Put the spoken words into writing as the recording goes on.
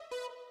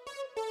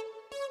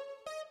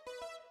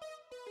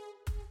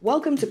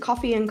Welcome to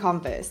Coffee and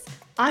Converse.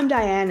 I'm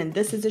Diane, and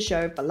this is a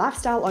show for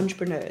lifestyle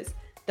entrepreneurs,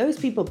 those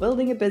people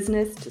building a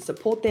business to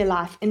support their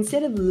life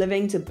instead of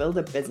living to build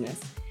a business.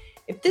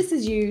 If this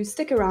is you,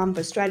 stick around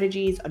for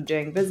strategies on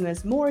doing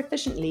business more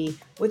efficiently,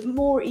 with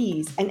more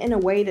ease, and in a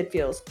way that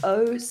feels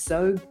oh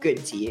so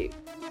good to you.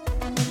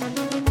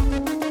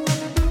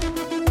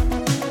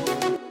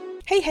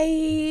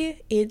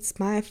 Hey, it's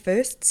my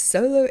first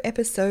solo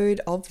episode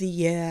of the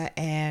year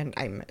and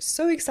I'm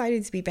so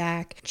excited to be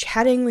back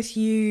chatting with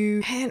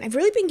you. And I've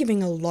really been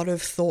giving a lot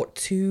of thought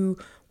to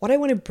what I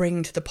want to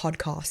bring to the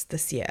podcast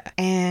this year.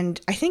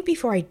 And I think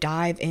before I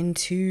dive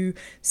into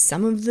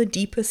some of the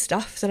deeper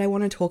stuff that I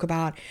want to talk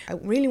about, I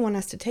really want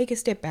us to take a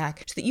step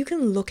back so that you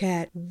can look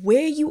at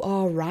where you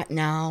are right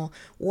now,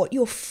 what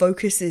your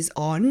focus is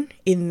on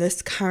in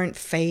this current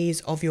phase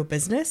of your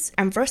business,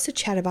 and for us to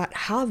chat about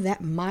how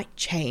that might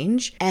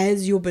change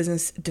as your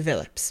business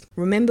develops.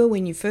 Remember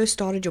when you first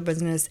started your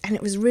business and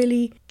it was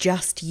really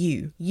just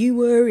you. You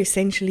were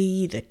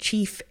essentially the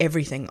chief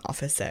everything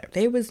officer.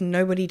 There was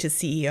nobody to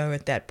CEO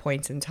at that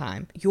point in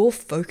time. Your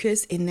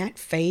focus in that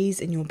phase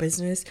in your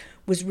business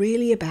was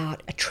really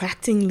about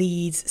attracting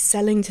leads,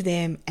 selling to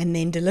them, and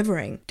then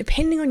delivering.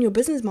 Depending on your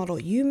business model,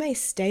 you may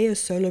stay a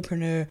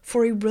solopreneur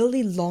for a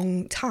really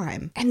long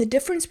time. And the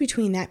difference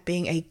between that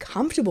being a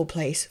comfortable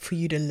place for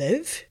you to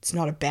live, it's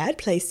not a bad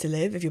place to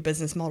live if your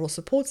business model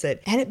supports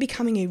it, and it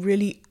becoming a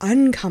really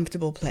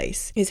uncomfortable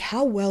place is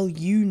how well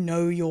you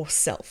know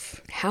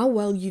yourself, how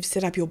well you've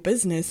set up your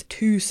business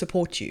to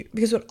support you.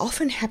 Because what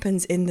often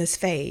happens in this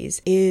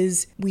phase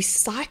is we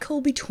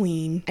cycle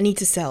between, I need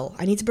to sell,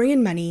 I need to bring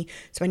in money,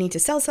 so I need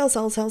to sell,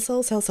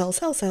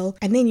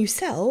 and then you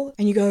sell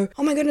and you go,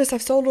 oh my goodness,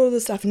 I've sold all of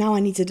this stuff, now I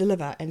need to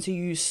deliver. And so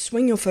you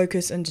swing your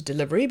focus into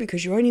delivery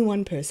because you're only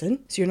one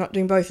person, so you're not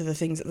doing both of the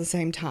things at the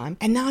same time.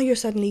 And now you're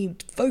suddenly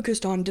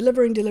focused on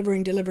delivering,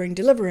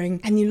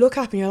 and you look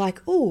up and you're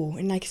like, oh,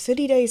 in like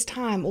 30 days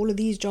time, all of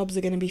these jobs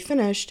are going to be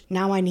finished.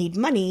 Now I need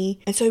money.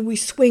 And so we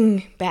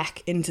swing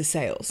back into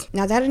sales.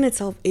 Now that in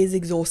itself is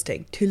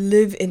exhausting, to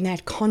live in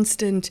that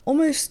constant,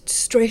 almost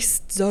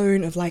stressed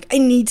zone of like, I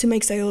need to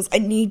make sales, I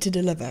need to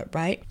deliver,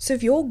 right? So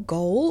if your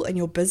goal and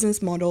your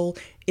business model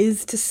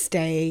is to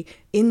stay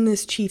in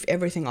this chief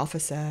everything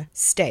officer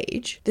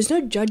stage, there's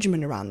no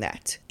judgment around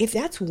that. If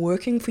that's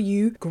working for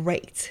you,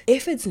 great.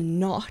 If it's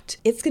not,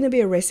 it's going to be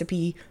a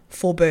recipe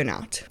for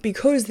burnout,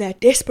 because that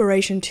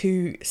desperation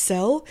to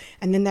sell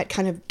and then that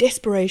kind of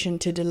desperation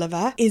to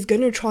deliver is going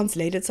to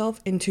translate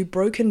itself into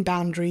broken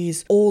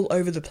boundaries all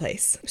over the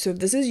place. So if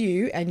this is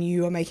you and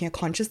you are making a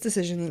conscious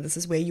decision that this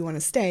is where you want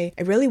to stay,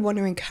 I really want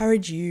to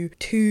encourage you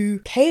to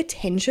pay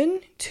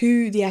attention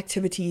to the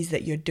activities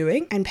that you're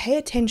doing, and pay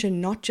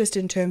attention not just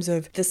in terms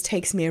of this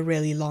takes me a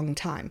really long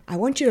time. I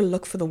want you to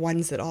look for the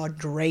ones that are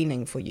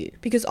draining for you,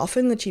 because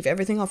often the chief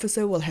everything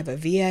officer will have a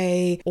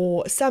VA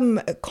or some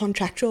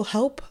contractual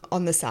help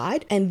on the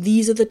side, and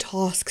these are the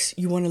tasks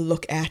you want to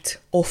look at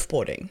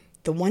offboarding.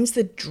 The ones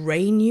that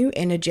drain you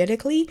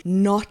energetically,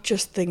 not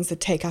just things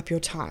that take up your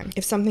time.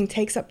 If something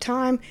takes up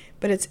time,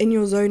 but it's in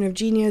your zone of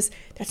genius,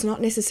 that's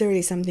not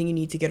necessarily something you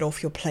need to get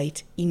off your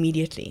plate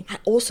immediately. I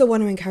also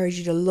want to encourage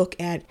you to look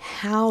at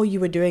how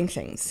you are doing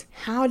things.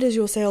 How does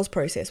your sales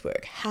process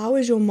work? How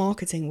is your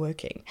marketing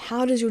working?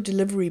 How does your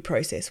delivery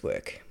process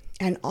work?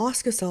 And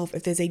ask yourself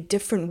if there's a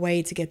different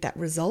way to get that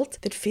result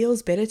that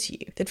feels better to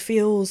you, that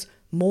feels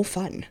more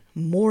fun,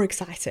 more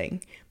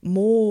exciting,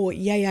 more,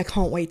 yay, I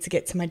can't wait to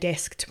get to my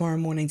desk tomorrow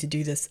morning to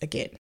do this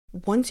again.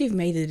 Once you've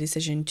made the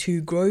decision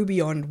to grow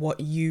beyond what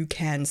you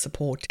can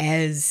support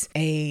as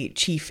a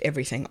chief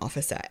everything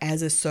officer,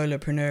 as a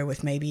solopreneur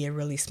with maybe a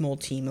really small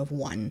team of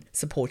one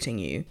supporting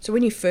you. So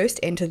when you first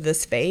enter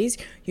this phase,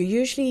 you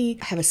usually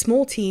have a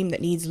small team that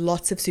needs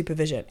lots of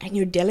supervision, and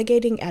you're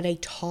delegating at a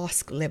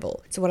task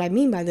level. So what I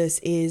mean by this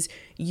is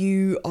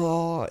you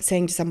are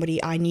saying to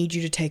somebody, I need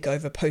you to take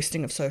over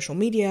posting of social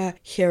media.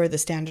 Here are the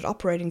standard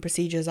operating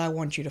procedures I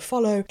want you to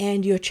follow.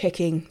 And you're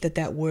checking that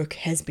that work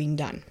has been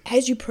done.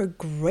 As you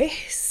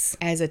progress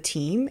as a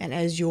team, and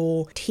as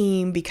your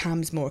team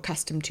becomes more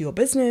accustomed to your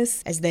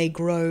business, as they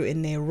grow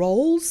in their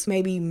roles,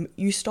 maybe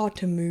you start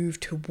to move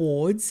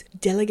towards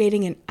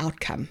delegating an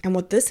outcome. And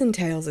what this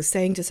entails is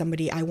saying to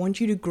somebody, I want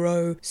you to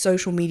grow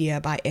social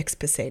media by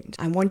X%.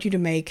 I want you to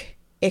make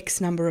X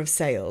number of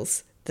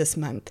sales this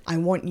month. I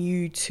want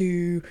you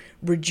to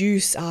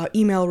reduce our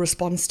email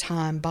response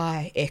time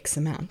by X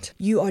amount.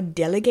 You are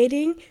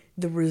delegating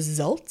the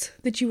result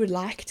that you would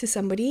like to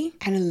somebody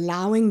and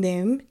allowing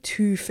them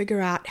to figure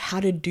out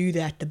how to do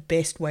that the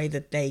best way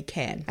that they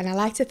can. And I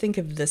like to think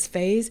of this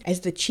phase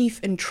as the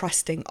chief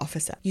entrusting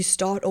officer. You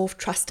start off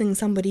trusting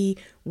somebody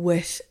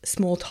with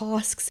small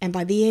tasks, and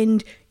by the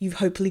end you've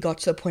hopefully got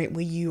to a point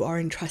where you are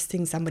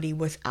entrusting somebody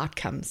with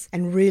outcomes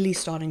and really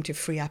starting to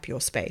free up your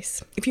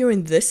space. If you're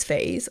in this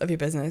phase of your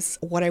business,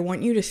 what I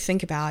want you to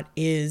think about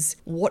is,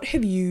 what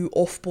have you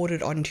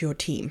offboarded onto your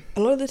team?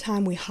 A lot of the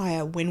time we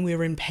hire when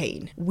we're in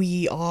pain.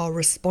 We are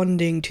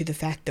responding to the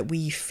fact that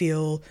we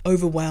feel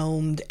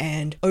overwhelmed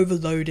and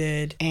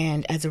overloaded,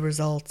 and as a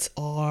result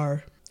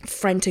are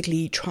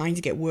frantically trying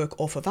to get work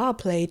off of our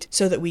plate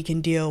so that we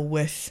can deal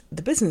with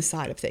the business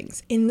side of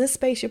things. In this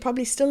space, you're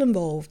probably still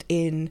involved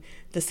in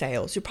the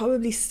sales. You're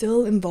probably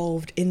still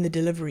involved in the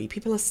delivery.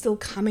 People are still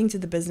coming to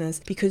the business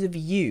because of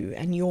you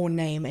and your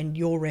name and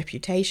your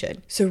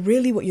reputation. So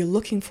really what you're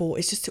looking for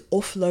is just to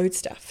offload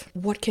stuff.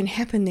 What can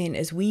happen then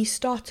is we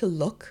start to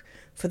look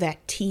for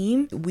that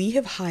team we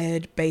have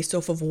hired based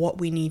off of what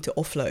we need to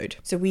offload.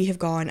 So we have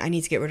gone, I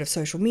need to get rid of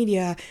social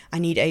media. I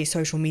need a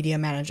social media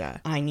manager.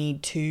 I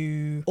need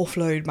to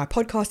offload my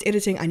podcast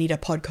editing. I need a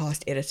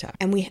podcast editor.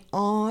 And we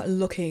are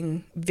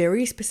looking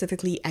very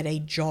specifically at a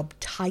job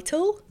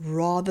title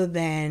rather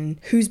than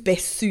who's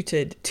best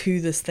suited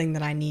to this thing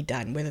that I need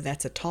done, whether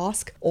that's a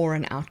task or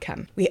an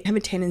outcome. We have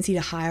a tendency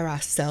to hire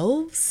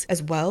ourselves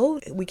as well.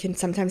 We can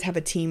sometimes have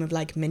a team of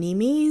like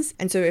mini-me's.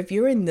 And so if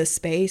you're in this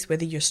space,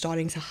 whether you're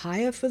starting to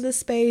hire for this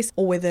space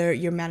or whether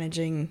you're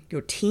managing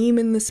your team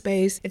in the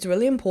space, it's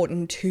really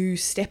important to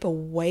step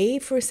away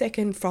for a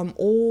second from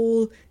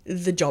all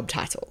the job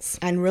titles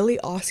and really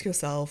ask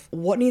yourself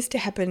what needs to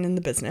happen in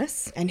the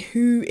business and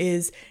who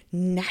is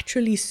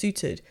naturally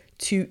suited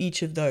to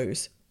each of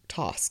those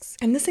tasks.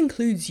 And this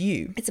includes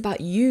you. It's about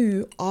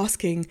you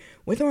asking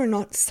whether or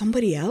not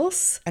somebody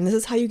else, and this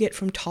is how you get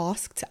from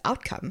task to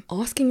outcome,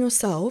 asking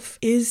yourself,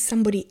 is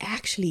somebody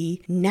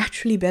actually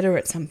naturally better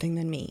at something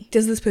than me?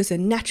 Does this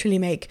person naturally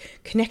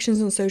make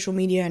connections on social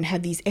media and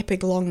have these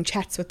epic long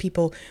chats with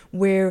people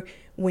where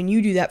when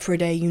you do that for a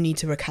day, you need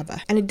to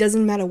recover? And it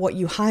doesn't matter what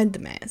you hired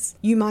them as.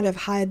 You might have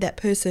hired that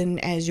person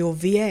as your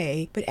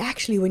VA, but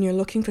actually when you're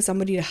looking for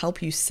somebody to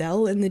help you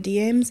sell in the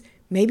DMs,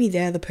 maybe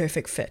they're the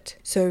perfect fit.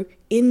 So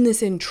in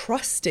this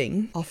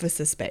entrusting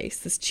officer space,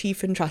 this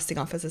chief entrusting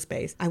officer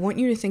space, I want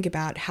you to think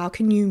about how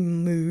can you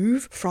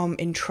move from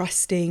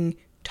entrusting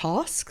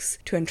tasks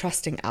to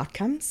entrusting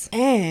outcomes,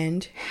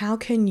 and how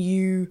can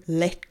you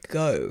let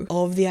go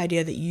of the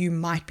idea that you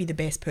might be the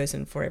best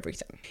person for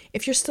everything.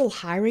 If you're still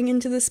hiring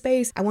into the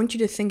space, I want you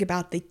to think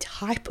about the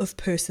type of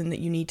person that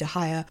you need to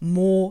hire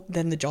more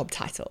than the job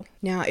title.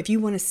 Now, if you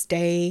want to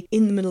stay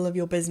in the middle of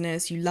your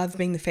business, you love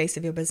being the face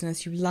of your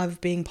business, you love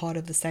being part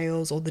of the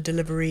sales or the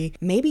delivery,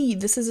 maybe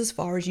this is as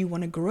far as you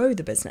want to grow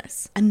the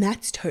business, and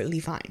that's totally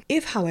fine.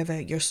 If, however,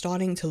 you're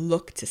starting to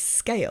look to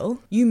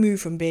scale, you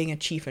move from being a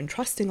chief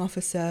entrusting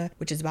officer,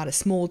 which is about a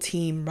small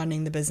team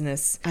running the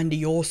business under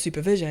your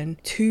supervision,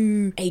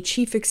 to a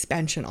chief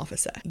expansion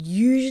officer.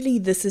 Usually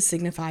this is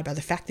signified by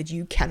the fact that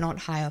you cannot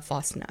hire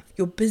fast enough.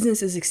 Your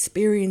business is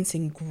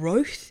experiencing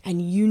growth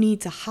and you need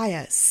to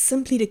hire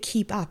simply to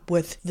keep up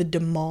with the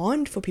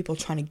demand for people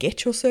trying to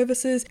get your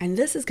services. And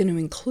this is going to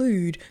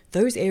include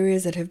those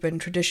areas that have been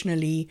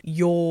traditionally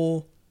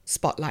your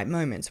spotlight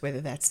moments,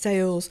 whether that's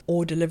sales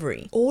or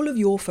delivery. All of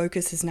your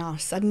focus is now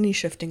suddenly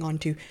shifting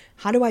onto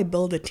how do I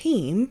build a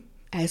team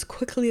as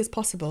quickly as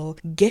possible,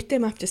 get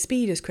them up to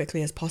speed as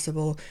quickly as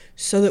possible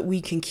so that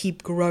we can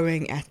keep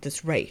growing at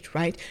this rate,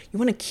 right? You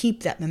want to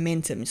keep that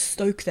momentum,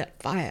 stoke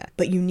that fire,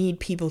 but you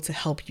need people to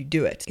help you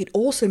do it. It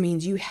also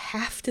means you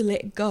have to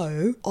let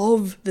go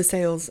of the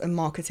sales and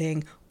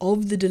marketing,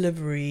 of the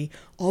delivery,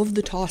 of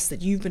the tasks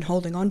that you've been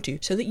holding on to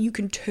so that you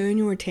can turn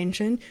your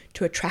attention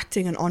to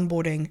attracting and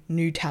onboarding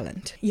new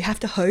talent. You have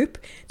to hope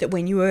that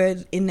when you were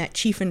in that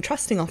chief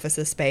entrusting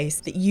officer space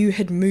that you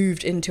had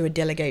moved into a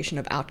delegation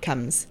of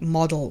outcomes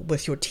model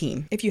with your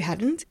team. If you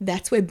hadn't,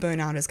 that's where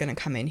burnout is going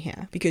to come in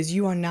here, because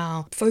you are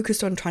now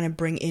focused on trying to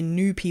bring in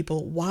new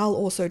people while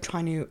also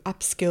trying to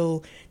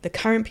upskill the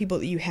current people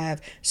that you have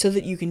so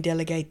that you can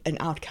delegate an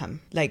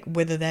outcome, like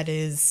whether that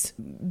is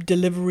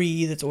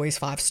delivery that's always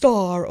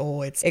 5-star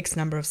or it's X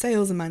number of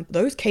sales a month.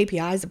 Those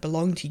KPIs that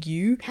belong to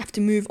you have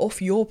to move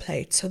off your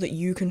plate so that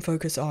you can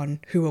focus on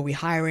who are we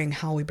hiring,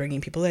 how are we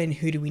bringing people in,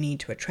 who do we need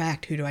to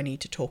attract, who do I need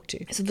to talk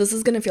to. So this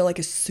is going to feel like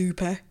a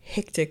super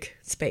hectic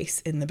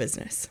space in the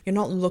business. You're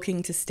not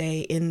looking to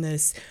stay in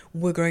this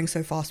we're growing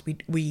so fast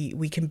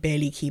we can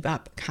barely keep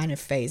up kind of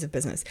phase of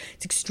business.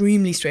 It's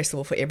extremely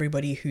stressful for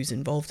everybody who's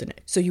involved in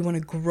it. So you want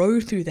to grow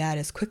through that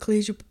as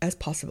quickly as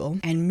possible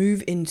and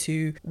move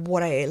into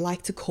what I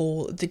like to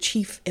call the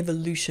chief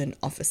evolution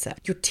officer.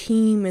 Your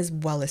team is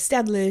well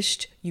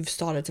established, you've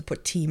started to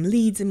put team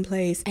leads in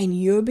place, and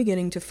you're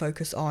beginning to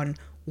focus on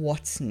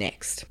what's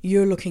next.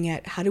 You're looking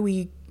at how do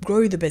we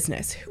grow the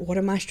business? What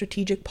are my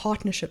strategic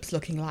partnerships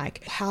looking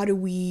like? How do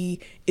we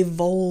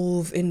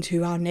evolve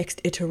into our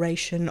next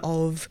iteration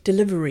of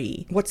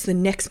delivery? What's the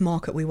next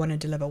market we want to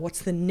deliver?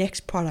 What's the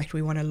next product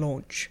we want to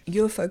launch?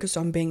 You're focused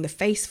on being the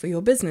face for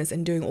your business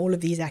and doing all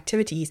of these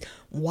activities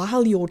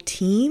while your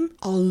team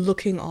are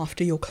looking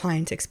after your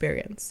client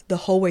experience the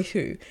whole way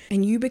through.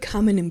 And you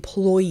become an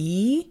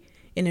employee,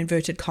 in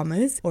inverted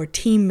commas, or a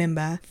team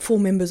member for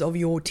members of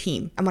your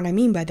team. And what I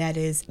mean by that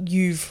is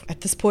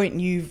at this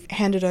point, you've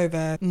handed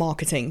over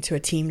marketing to a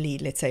team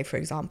lead, let's say, for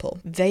example.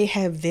 They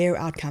have their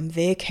outcome,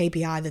 their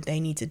KPI that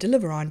they need to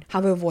deliver on.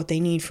 However, what they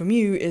need from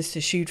you is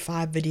to shoot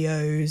 5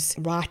 videos,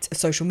 write a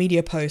social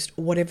media post,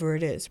 whatever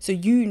it is. So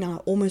you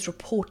now almost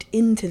report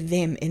into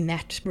them in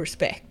that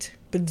respect.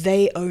 but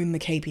they own the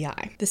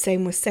KPI. The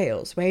same with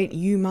sales, right?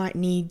 You might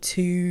need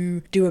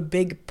to do a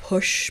big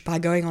push by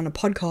going on a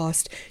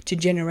podcast to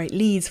generate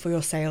leads for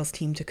your sales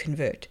team to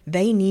convert.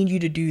 They need you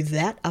to do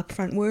that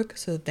upfront work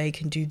so that they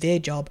can do their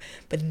job,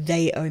 but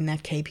they own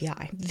that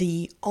KPI.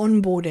 The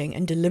onboarding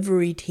and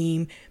delivery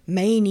team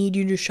may need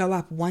you to show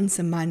up once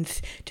a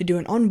month to do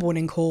an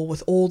onboarding call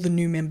with all the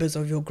new members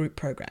of your group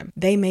program.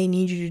 They may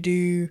need you to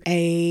do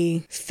a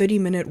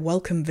 30-minute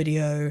welcome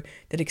video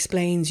that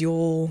explains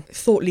your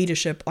thought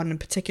leadership on a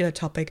particular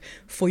topic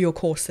for your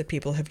course that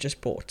people have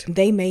just bought.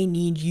 They may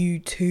need you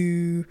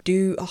to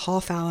do a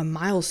half-hour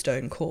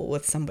milestone call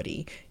with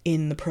somebody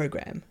in the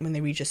program. When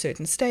they reach a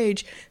certain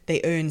stage,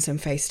 they earn some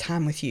face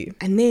time with you.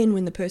 And then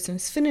when the person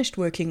is finished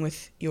working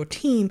with your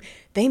team,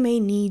 they may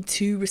need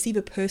to receive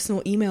a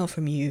personal email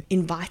from you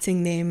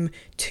inviting them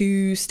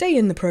to stay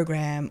in the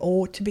program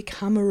or to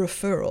become a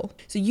referral.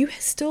 So you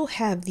still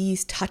have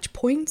these touch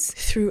points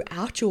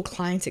throughout your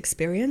client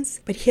experience,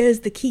 but here's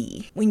the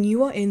key. When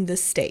you are in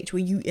this stage,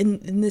 where you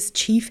in this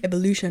chief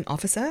evolution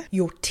officer,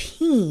 your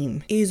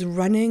team is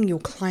running your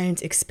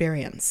client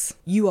experience.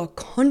 You are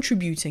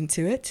contributing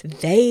to it.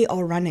 They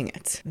are running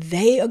it.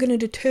 They are going to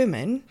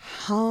determine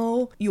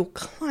how your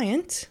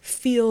client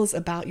feels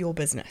about your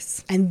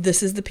business. And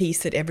this is the piece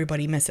that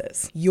everybody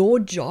misses. Your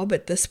job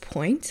at this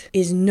point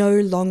is no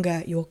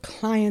longer your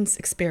client's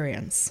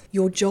experience.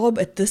 Your job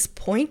at this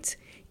point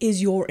is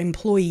your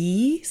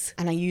employees,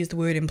 and I use the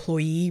word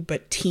employee,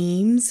 but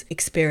team's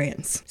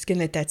experience. Just gonna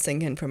let that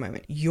sink in for a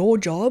moment. Your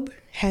job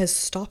has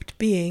stopped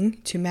being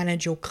to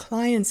manage your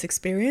client's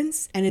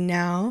experience, and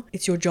now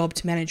it's your job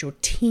to manage your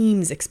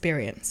team's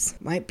experience,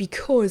 right?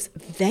 Because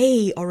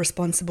they are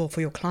responsible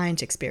for your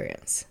client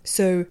experience.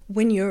 So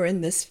when you're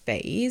in this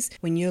phase,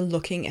 when you're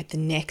looking at the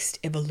next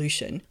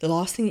evolution, the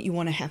last thing that you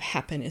want to have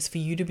happen is for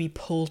you to be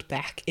pulled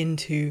back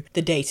into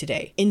the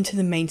day-to-day, into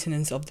the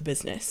maintenance of the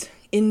business,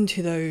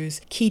 into those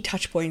key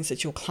touch points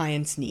that your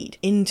clients need,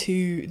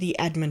 into the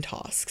admin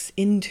tasks,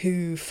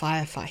 into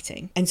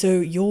firefighting. And so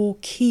your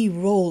key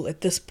role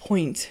at this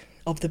point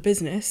of the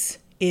business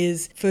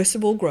is, first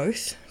of all,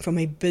 growth from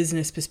a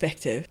business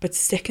perspective, but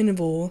second of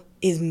all,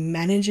 is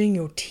managing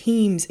your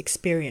team's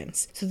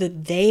experience so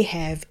that they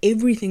have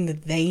everything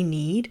that they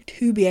need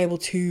to be able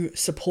to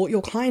support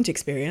your client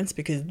experience,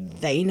 because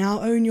they now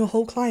own your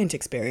whole client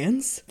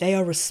experience. They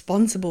are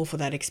responsible for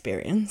that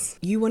experience.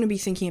 You want to be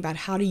thinking about,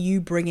 how do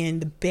you bring in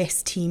the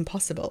best team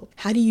possible?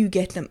 How do you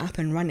get them up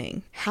and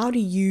running? How do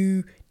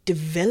you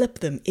develop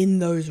them in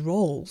those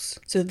roles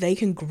so that they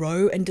can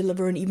grow and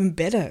deliver an even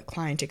better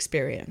client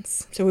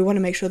experience? So we want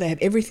to make sure they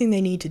have everything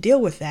they need to deal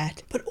with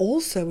that, but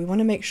also we want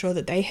to make sure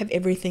that they have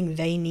everything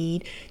they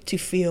need to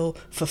feel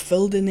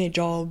fulfilled in their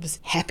jobs,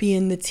 happy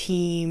in the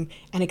team,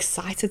 and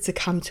excited to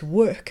come to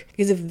work.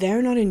 Because if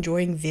they're not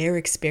enjoying their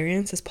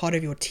experience as part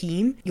of your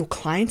team, your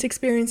client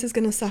experience is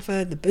going to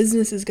suffer, the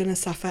business is going to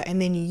suffer,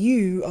 and then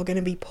you are going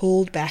to be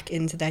pulled back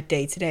into that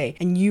day-to-day,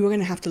 and you are going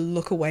to have to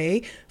look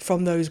away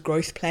from those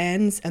growth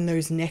plans and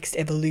those next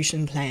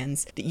evolution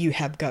plans that you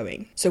have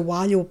going. So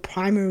while your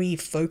primary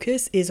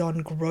focus is on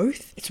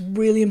growth, it's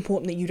really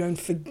important that you don't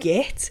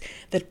forget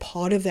that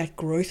part of that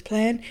growth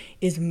plan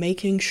is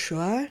making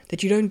sure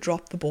that you don't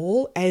drop the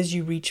ball as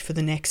you reach for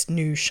the next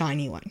new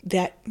shiny one.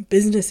 That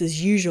business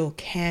as usual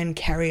can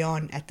carry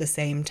on at the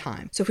same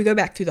time. So if we go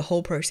back through the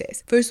whole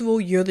process, first of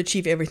all, you're the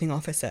chief everything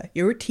officer.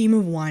 You're a team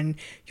of one.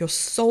 Your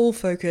sole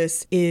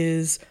focus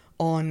is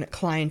on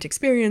client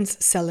experience,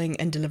 selling,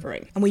 and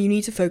delivering. And where you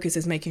need to focus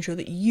is making sure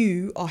that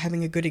you are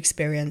having a good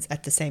experience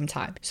at the same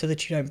time so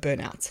that you don't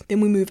burn out.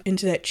 Then we move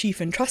into that chief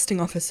and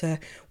trusting officer,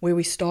 where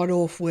we start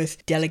off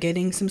with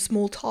delegating some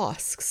small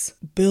tasks,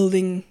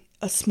 building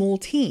a small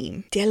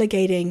team,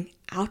 delegating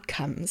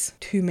outcomes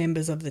to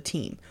members of the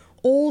team,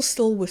 all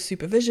still with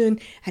supervision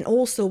and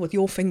all still with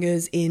your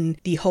fingers in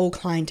the whole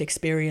client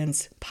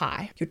experience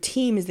pie. Your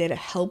team is there to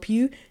help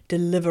you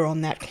deliver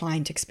on that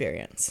client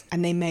experience,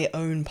 and they may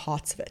own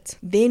parts of it.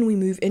 Then we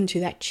move into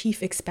that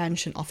chief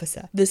expansion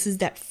officer. This is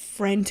that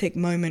frantic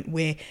moment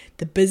where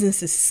the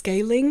business is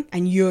scaling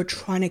and you're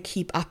trying to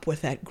keep up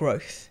with that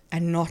growth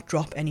and not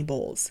drop any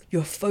balls.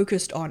 You're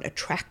focused on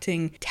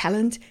attracting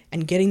talent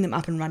and getting them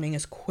up and running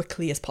as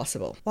quickly as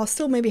possible, while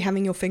still maybe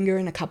having your finger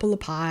in a couple of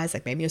pies,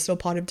 like maybe you're still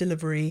part of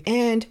delivery,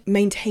 and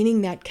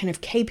maintaining that kind of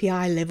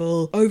KPI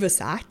level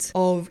oversight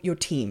of your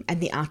team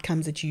and the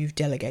outcomes that you've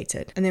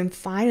delegated. And then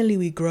finally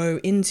we grow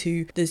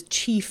into this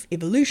chief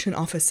evolution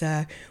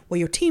officer, where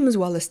your team is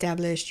well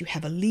established, you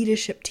have a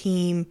leadership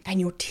team, and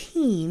your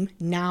team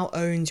now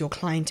owns your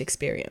client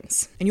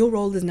experience. And your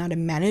role is now to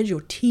manage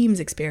your team's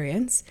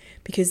experience,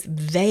 because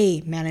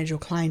they manage your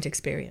client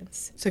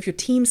experience. So if your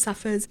team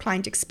suffers,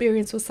 client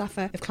experience will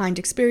suffer. If client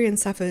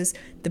experience suffers,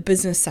 the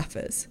business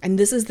suffers. And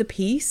this is the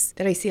piece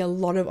that I see a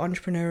lot of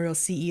entrepreneurial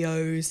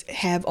CEOs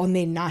have on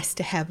their nice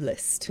to have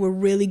list. We're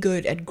really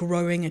good at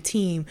growing a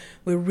team.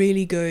 We're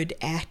really good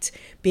at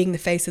being the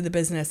face pace of the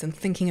business and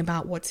thinking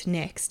about what's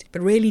next.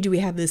 But really, do we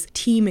have this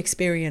team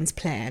experience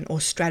plan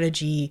or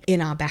strategy in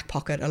our back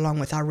pocket along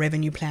with our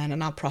revenue plan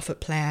and our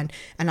profit plan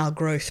and our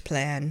growth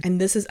plan?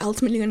 And this is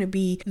ultimately going to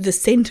be the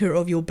center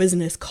of your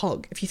business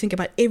cog. If you think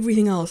about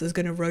everything else is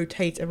going to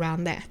rotate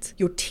around that.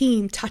 Your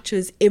team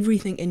touches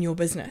everything in your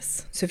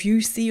business. So if you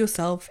see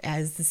yourself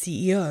as the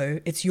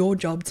CEO, it's your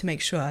job to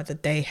make sure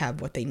that they have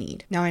what they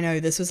need. Now, I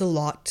know this was a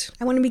lot.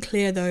 I want to be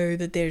clear though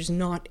that there's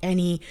not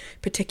any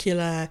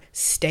particular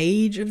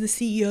stage of the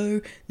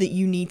CEO that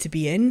you need to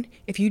be in.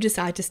 If you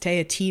decide to stay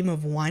a team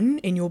of one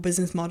in your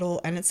business model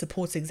and it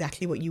supports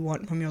exactly what you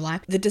want from your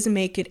life, that doesn't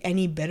make it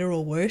any better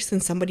or worse than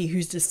somebody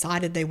who's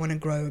decided they want to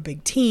grow a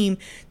big team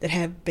that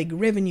have big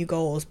revenue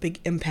goals, big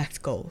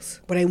impact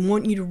goals. What I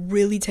want you to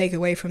really take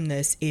away from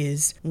this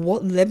is,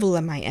 what level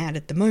am I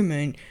at the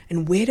moment,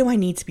 and where do I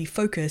need to be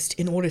focused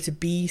in order to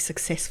be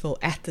successful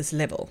at this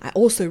level? I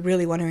also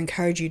really want to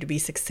encourage you to be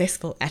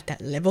successful at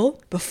that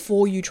level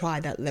before you try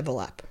that level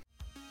up.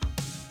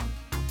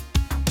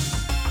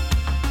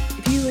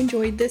 If you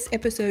enjoyed this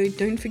episode,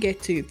 don't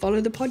forget to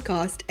follow the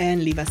podcast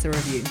and leave us a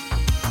review.